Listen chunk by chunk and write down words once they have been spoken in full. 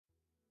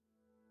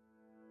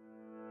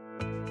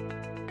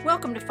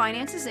Welcome to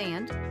Finances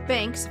and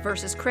Banks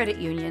versus Credit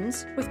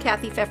Unions with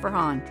Kathy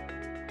Pfeffer-Hahn.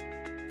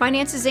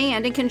 Finances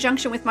and, in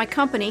conjunction with my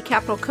company,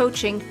 Capital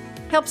Coaching,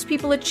 helps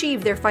people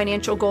achieve their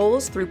financial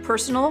goals through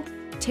personal,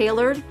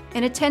 tailored,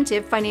 and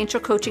attentive financial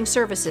coaching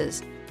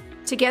services.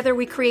 Together,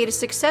 we create a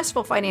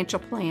successful financial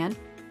plan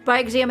by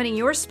examining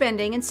your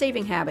spending and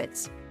saving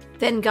habits,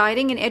 then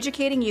guiding and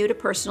educating you to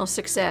personal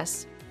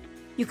success.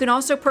 You can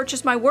also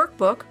purchase my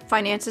workbook,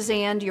 Finances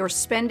and Your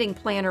Spending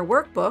Planner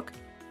Workbook,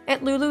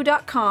 at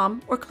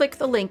lulu.com or click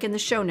the link in the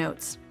show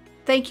notes.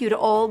 Thank you to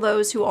all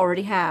those who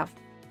already have.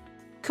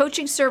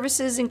 Coaching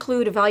services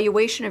include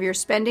evaluation of your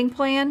spending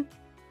plan,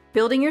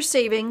 building your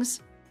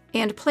savings,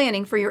 and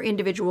planning for your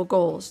individual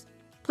goals.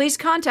 Please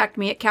contact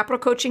me at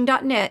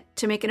capitalcoaching.net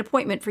to make an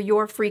appointment for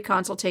your free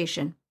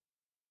consultation.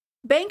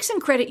 Banks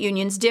and credit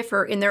unions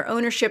differ in their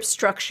ownership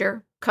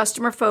structure,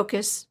 customer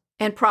focus,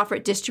 and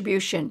profit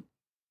distribution.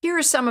 Here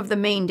are some of the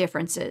main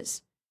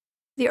differences.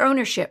 The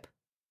ownership.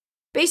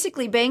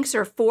 Basically, banks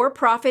are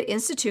for-profit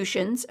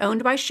institutions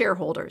owned by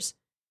shareholders.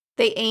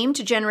 They aim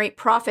to generate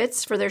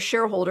profits for their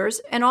shareholders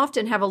and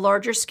often have a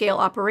larger scale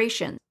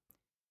operation.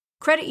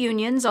 Credit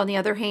unions, on the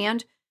other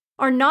hand,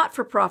 are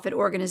not-for-profit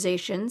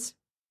organizations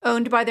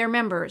owned by their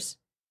members.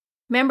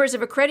 Members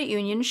of a credit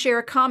union share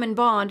a common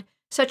bond,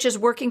 such as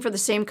working for the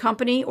same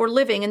company or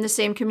living in the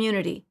same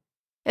community.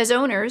 As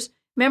owners,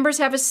 members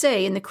have a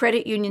say in the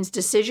credit union's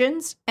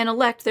decisions and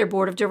elect their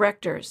board of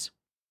directors.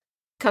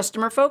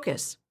 Customer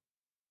focus.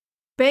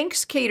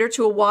 Banks cater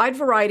to a wide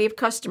variety of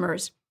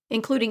customers,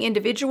 including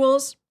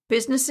individuals,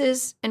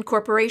 businesses, and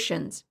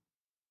corporations.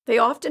 They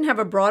often have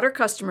a broader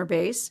customer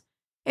base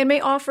and may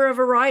offer a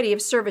variety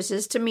of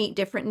services to meet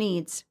different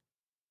needs.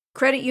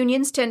 Credit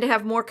unions tend to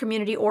have more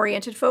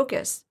community-oriented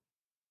focus.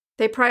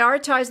 They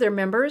prioritize their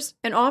members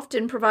and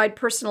often provide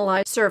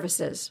personalized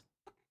services.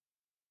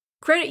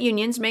 Credit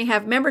unions may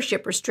have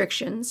membership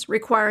restrictions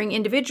requiring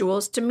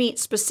individuals to meet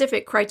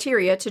specific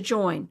criteria to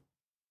join.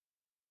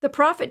 The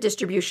profit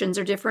distributions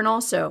are different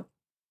also.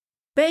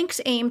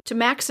 Banks aim to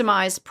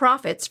maximize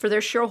profits for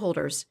their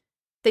shareholders.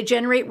 They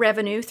generate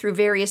revenue through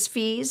various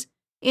fees,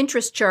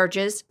 interest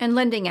charges, and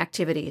lending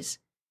activities.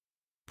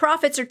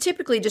 Profits are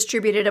typically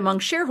distributed among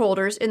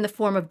shareholders in the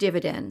form of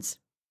dividends.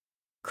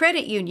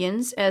 Credit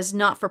unions, as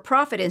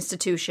not-for-profit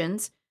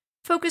institutions,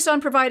 focus on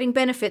providing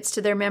benefits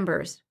to their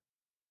members.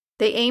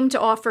 They aim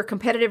to offer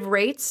competitive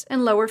rates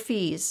and lower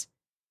fees.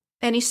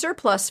 Any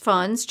surplus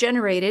funds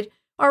generated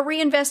are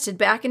reinvested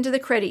back into the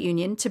credit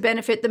union to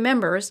benefit the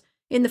members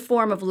in the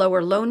form of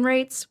lower loan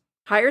rates,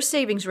 higher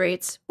savings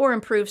rates, or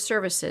improved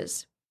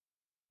services.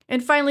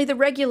 And finally, the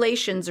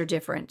regulations are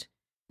different.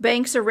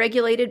 Banks are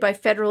regulated by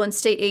federal and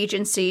state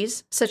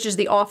agencies, such as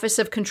the Office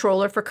of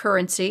Comptroller for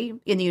Currency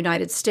in the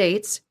United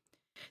States.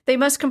 They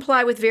must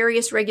comply with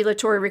various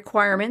regulatory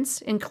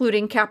requirements,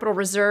 including capital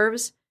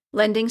reserves,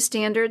 lending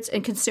standards,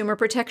 and consumer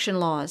protection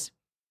laws.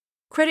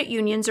 Credit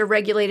unions are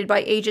regulated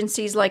by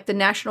agencies like the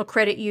National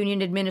Credit Union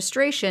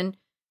Administration,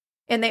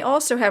 and they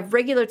also have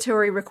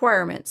regulatory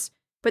requirements,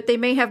 but they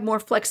may have more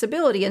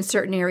flexibility in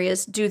certain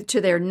areas due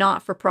to their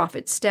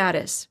not-for-profit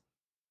status.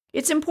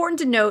 It's important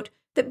to note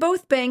that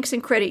both banks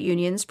and credit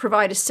unions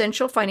provide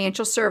essential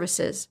financial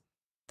services.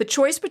 The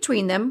choice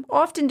between them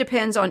often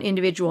depends on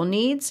individual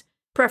needs,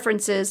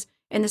 preferences,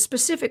 and the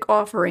specific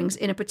offerings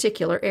in a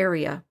particular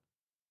area.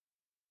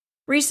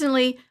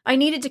 Recently, I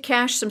needed to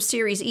cash some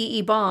Series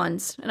EE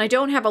bonds, and I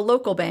don't have a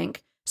local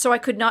bank, so I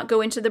could not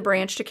go into the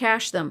branch to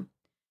cash them.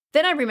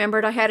 Then I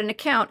remembered I had an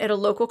account at a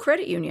local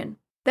credit union.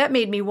 That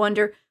made me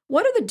wonder,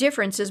 what are the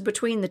differences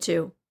between the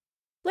two?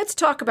 Let's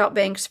talk about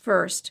banks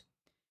first.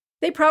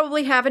 They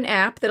probably have an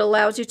app that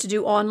allows you to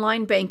do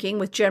online banking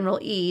with general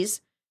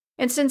ease,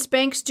 and since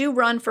banks do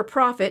run for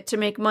profit to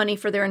make money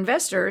for their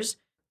investors,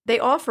 they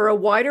offer a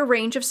wider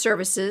range of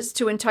services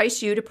to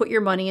entice you to put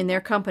your money in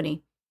their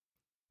company.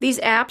 These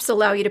apps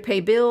allow you to pay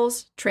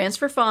bills,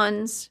 transfer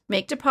funds,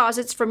 make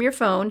deposits from your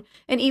phone,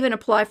 and even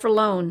apply for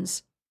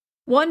loans.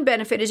 One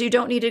benefit is you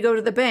don't need to go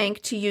to the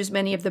bank to use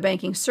many of the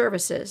banking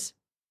services.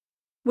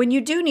 When you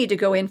do need to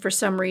go in for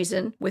some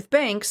reason, with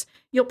banks,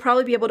 you'll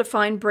probably be able to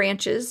find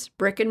branches,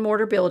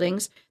 brick-and-mortar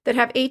buildings, that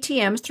have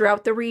ATMs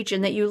throughout the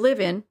region that you live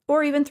in,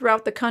 or even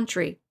throughout the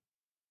country.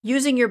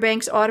 Using your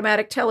bank's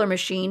automatic teller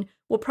machine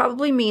will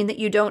probably mean that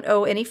you don't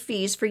owe any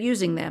fees for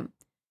using them.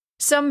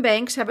 Some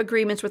banks have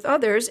agreements with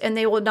others and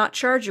they will not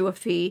charge you a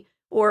fee,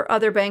 or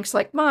other banks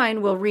like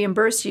mine will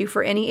reimburse you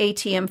for any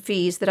ATM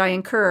fees that I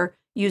incur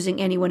using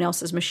anyone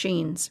else's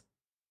machines.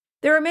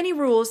 There are many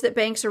rules that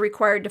banks are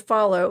required to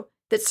follow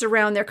that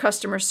surround their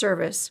customer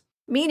service,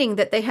 meaning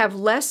that they have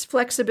less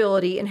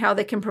flexibility in how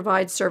they can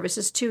provide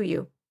services to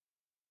you.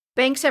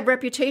 Banks have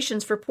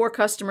reputations for poor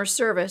customer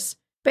service.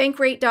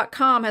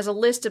 Bankrate.com has a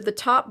list of the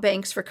top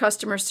banks for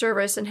customer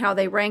service and how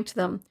they ranked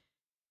them.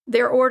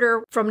 Their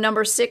order from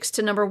number 6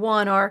 to number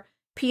 1 are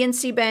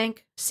PNC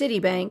Bank,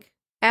 Citibank,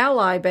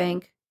 Ally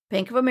Bank,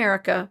 Bank of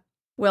America,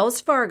 Wells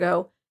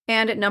Fargo,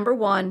 and at number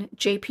 1,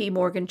 JP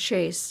Morgan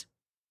Chase.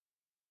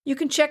 You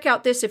can check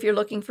out this if you're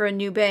looking for a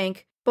new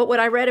bank, but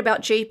what I read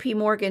about JP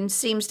Morgan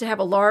seems to have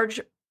a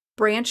large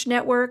branch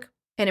network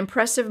an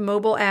impressive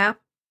mobile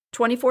app,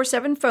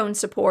 24/7 phone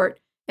support,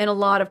 and a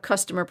lot of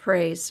customer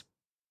praise.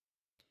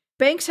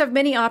 Banks have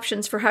many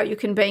options for how you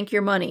can bank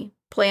your money,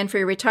 plan for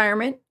your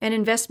retirement, and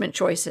investment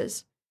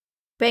choices.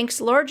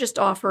 Banks' largest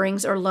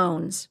offerings are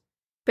loans.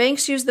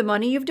 Banks use the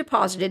money you've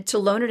deposited to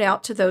loan it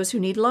out to those who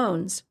need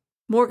loans,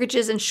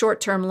 mortgages, and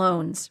short-term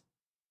loans.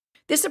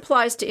 This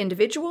applies to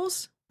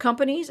individuals,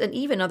 companies, and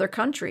even other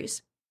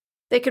countries.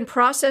 They can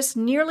process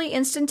nearly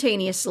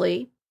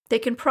instantaneously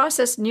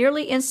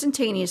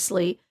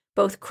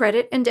both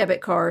credit and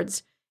debit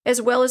cards, as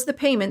well as the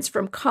payments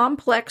from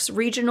complex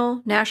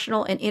regional,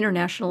 national, and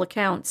international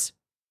accounts.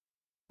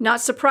 Not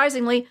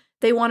surprisingly,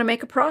 they want to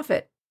make a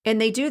profit, and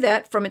they do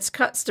that from its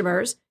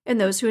customers and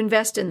those who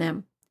invest in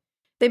them.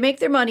 They make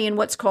their money in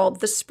what's called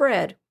the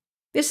spread.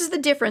 This is the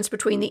difference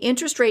between the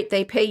interest rate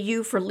they pay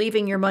you for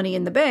leaving your money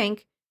in the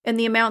bank and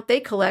the amount they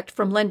collect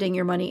from lending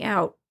your money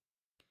out.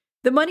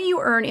 The money you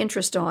earn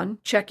interest on,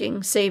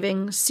 checking,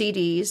 savings,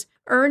 CDs,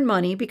 earn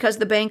money because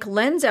the bank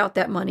lends out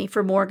that money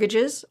for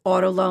mortgages,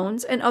 auto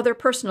loans, and other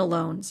personal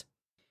loans.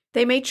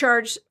 They may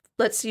charge,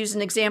 let's use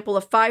an example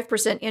of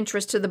 5%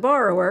 interest to the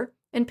borrower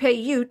and pay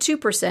you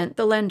 2%,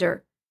 the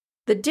lender.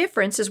 The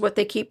difference is what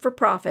they keep for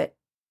profit.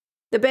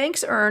 The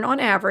banks earn,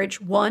 on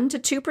average, 1 to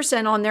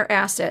 2% on their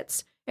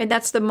assets, and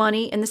that's the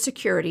money and the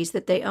securities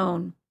that they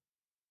own.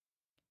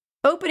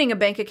 Opening a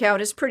bank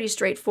account is pretty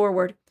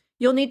straightforward.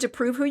 You'll need to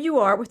prove who you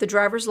are with a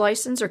driver's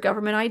license or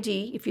government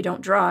ID if you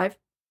don't drive.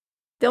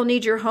 They'll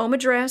need your home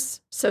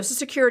address, social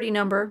security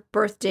number,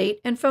 birth date,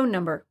 and phone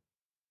number.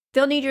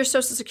 They'll need your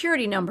social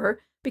security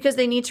number because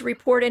they need to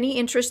report any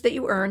interest that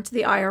you earn to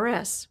the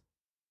IRS.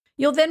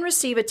 You'll then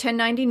receive a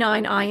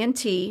 1099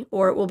 INT,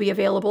 or it will be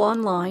available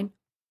online,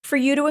 for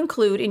you to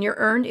include in your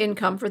earned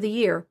income for the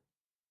year.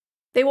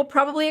 They will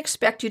probably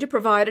expect you to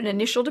provide an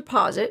initial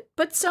deposit,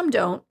 but some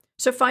don't,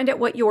 so find out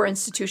what your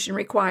institution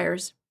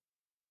requires.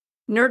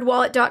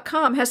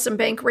 NerdWallet.com has some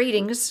bank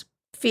ratings,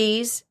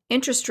 fees,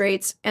 interest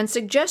rates, and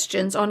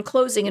suggestions on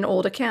closing an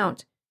old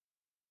account.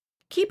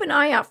 Keep an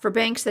eye out for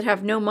banks that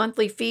have no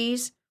monthly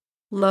fees,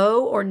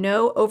 low or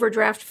no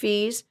overdraft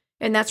fees,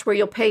 and that's where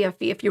you'll pay a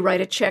fee if you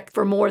write a check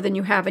for more than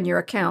you have in your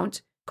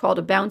account, called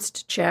a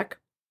bounced check,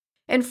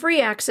 and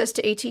free access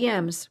to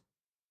ATMs.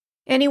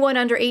 Anyone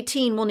under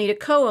 18 will need a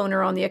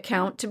co-owner on the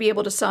account to be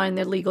able to sign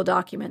their legal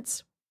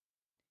documents.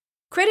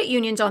 Credit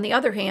unions, on the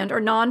other hand,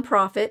 are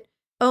nonprofit,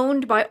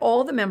 owned by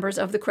all the members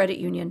of the credit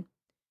union.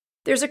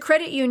 There's a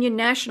Credit Union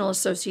National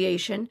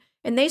Association,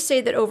 and they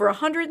say that over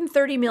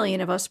 130 million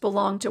of us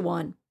belong to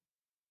one.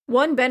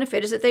 One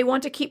benefit is that they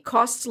want to keep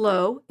costs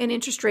low and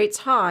interest rates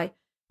high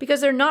because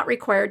they're not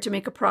required to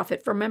make a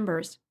profit for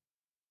members.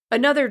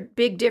 Another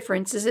big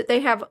difference is that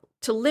they have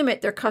to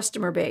limit their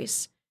customer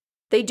base.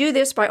 They do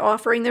this by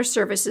offering their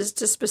services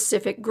to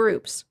specific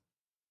groups.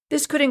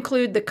 This could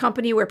include the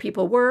company where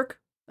people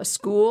work, a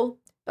school,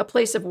 a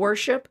place of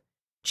worship,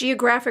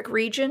 geographic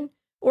region,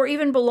 or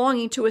even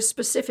belonging to a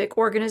specific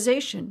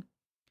organization.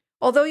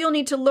 Although you'll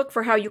need to look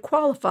for how you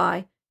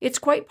qualify, it's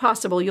quite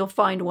possible you'll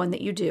find one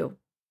that you do.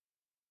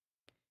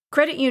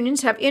 Credit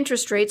unions have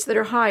interest rates that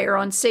are higher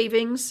on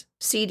savings,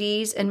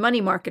 CDs, and money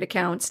market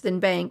accounts than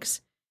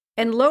banks,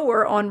 and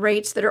lower on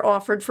rates that are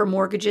offered for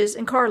mortgages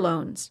and car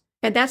loans.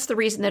 And that's the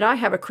reason that I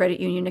have a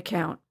credit union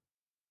account.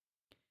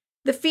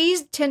 The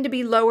fees tend to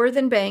be lower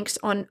than banks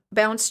on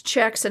bounced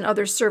checks and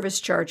other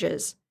service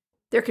charges.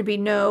 There can be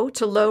no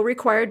to low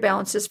required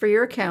balances for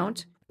your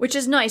account, which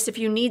is nice if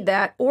you need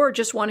that or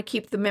just want to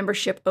keep the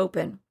membership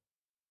open.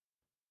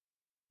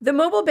 The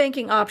mobile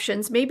banking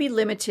options may be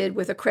limited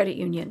with a credit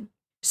union,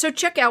 so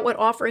check out what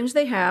offerings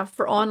they have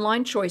for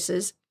online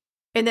choices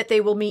and that they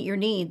will meet your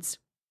needs.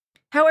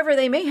 However,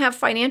 they may have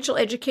financial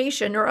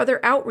education or other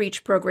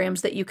outreach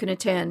programs that you can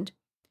attend.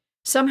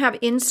 Some have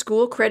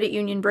in-school credit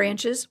union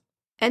branches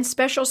and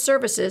special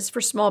services for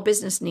small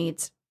business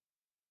needs.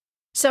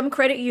 Some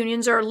credit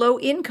unions are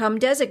low-income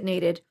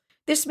designated.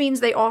 This means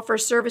they offer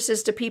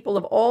services to people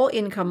of all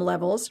income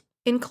levels,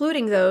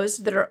 including those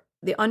that are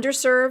the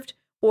underserved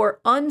or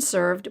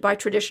unserved by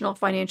traditional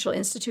financial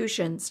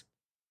institutions.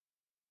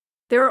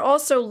 There are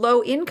also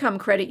low-income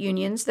credit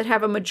unions that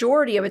have a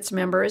majority of its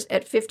members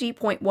at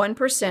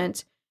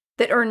 50.1%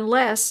 that earn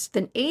less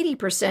than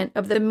 80%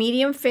 of the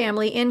median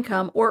family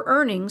income or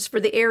earnings for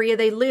the area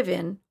they live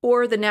in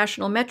or the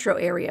national metro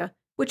area,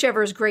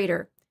 whichever is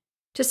greater.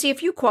 To see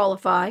if you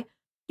qualify,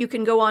 you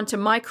can go on to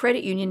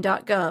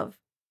mycreditunion.gov.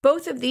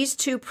 Both of these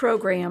two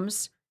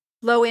programs,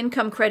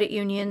 low-income credit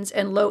unions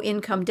and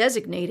low-income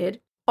designated,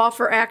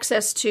 offer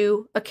access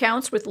to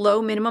accounts with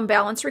low minimum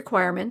balance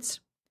requirements,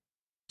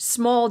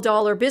 small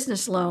dollar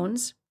business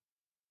loans,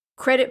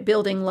 credit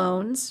building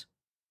loans,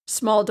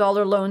 small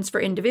dollar loans for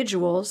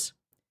individuals,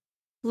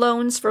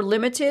 loans for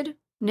limited,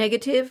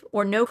 negative,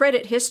 or no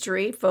credit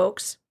history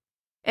folks,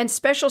 and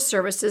special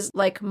services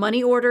like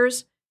money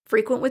orders,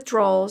 frequent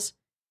withdrawals,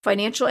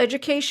 financial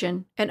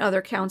education, and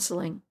other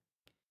counseling.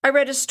 I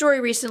read a story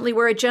recently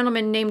where a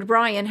gentleman named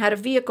Brian had a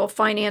vehicle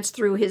financed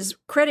through his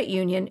credit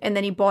union and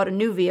then he bought a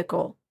new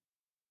vehicle.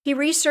 He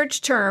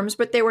researched terms,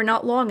 but they were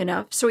not long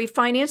enough, so he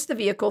financed the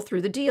vehicle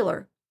through the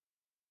dealer.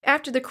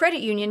 After the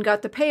credit union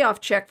got the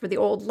payoff check for the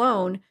old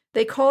loan,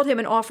 they called him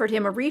and offered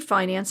him a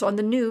refinance on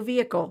the new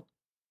vehicle.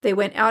 They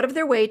went out of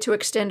their way to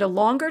extend a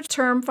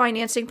longer-term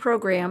financing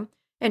program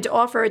and to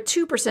offer a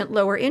 2%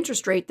 lower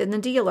interest rate than the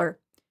dealer.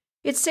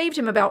 It saved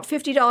him about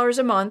 $50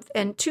 a month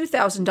and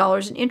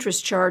 $2,000 in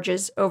interest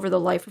charges over the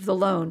life of the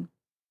loan.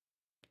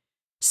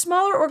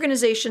 Smaller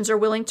organizations are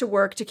willing to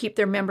work to keep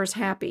their members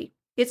happy.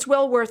 It's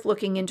well worth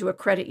looking into a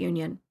credit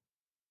union.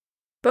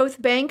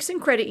 Both banks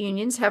and credit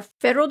unions have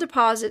Federal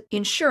Deposit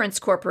Insurance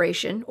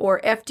Corporation,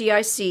 or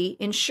FDIC,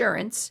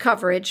 insurance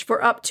coverage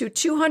for up to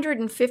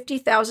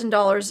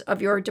 $250,000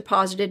 of your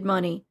deposited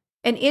money,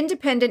 an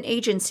independent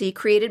agency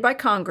created by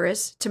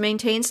Congress to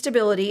maintain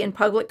stability and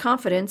public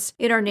confidence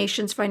in our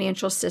nation's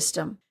financial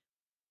system.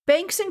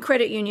 Banks and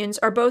credit unions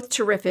are both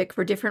terrific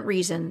for different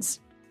reasons.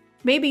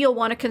 Maybe you'll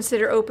want to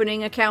consider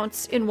opening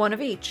accounts in one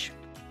of each.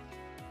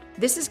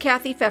 This is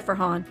Kathy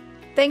Pfeffer-Hahn.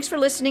 Thanks for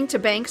listening to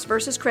Banks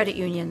versus Credit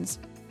Unions.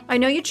 I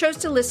know you chose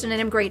to listen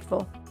and am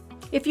grateful.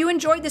 If you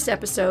enjoyed this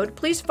episode,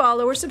 please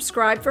follow or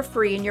subscribe for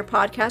free in your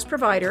podcast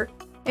provider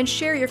and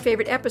share your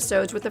favorite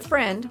episodes with a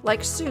friend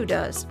like Sue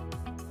does.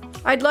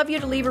 I'd love you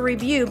to leave a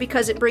review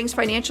because it brings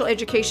financial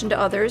education to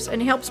others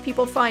and helps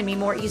people find me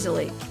more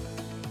easily.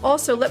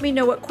 Also, let me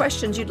know what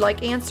questions you'd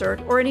like answered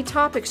or any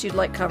topics you'd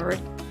like covered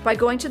by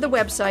going to the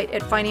website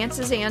at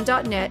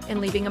financesand.net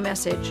and leaving a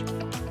message.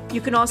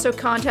 You can also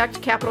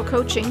contact Capital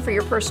Coaching for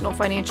your personal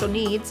financial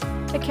needs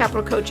at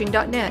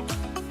capitalcoaching.net.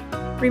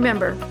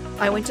 Remember,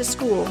 I went to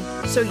school,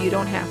 so you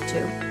don't have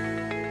to.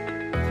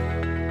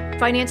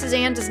 Finances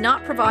and does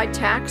not provide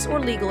tax or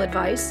legal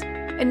advice,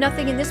 and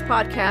nothing in this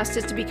podcast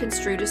is to be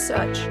construed as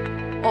such.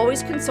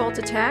 Always consult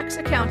a tax,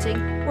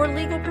 accounting, or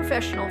legal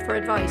professional for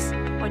advice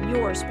on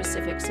your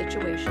specific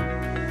situation.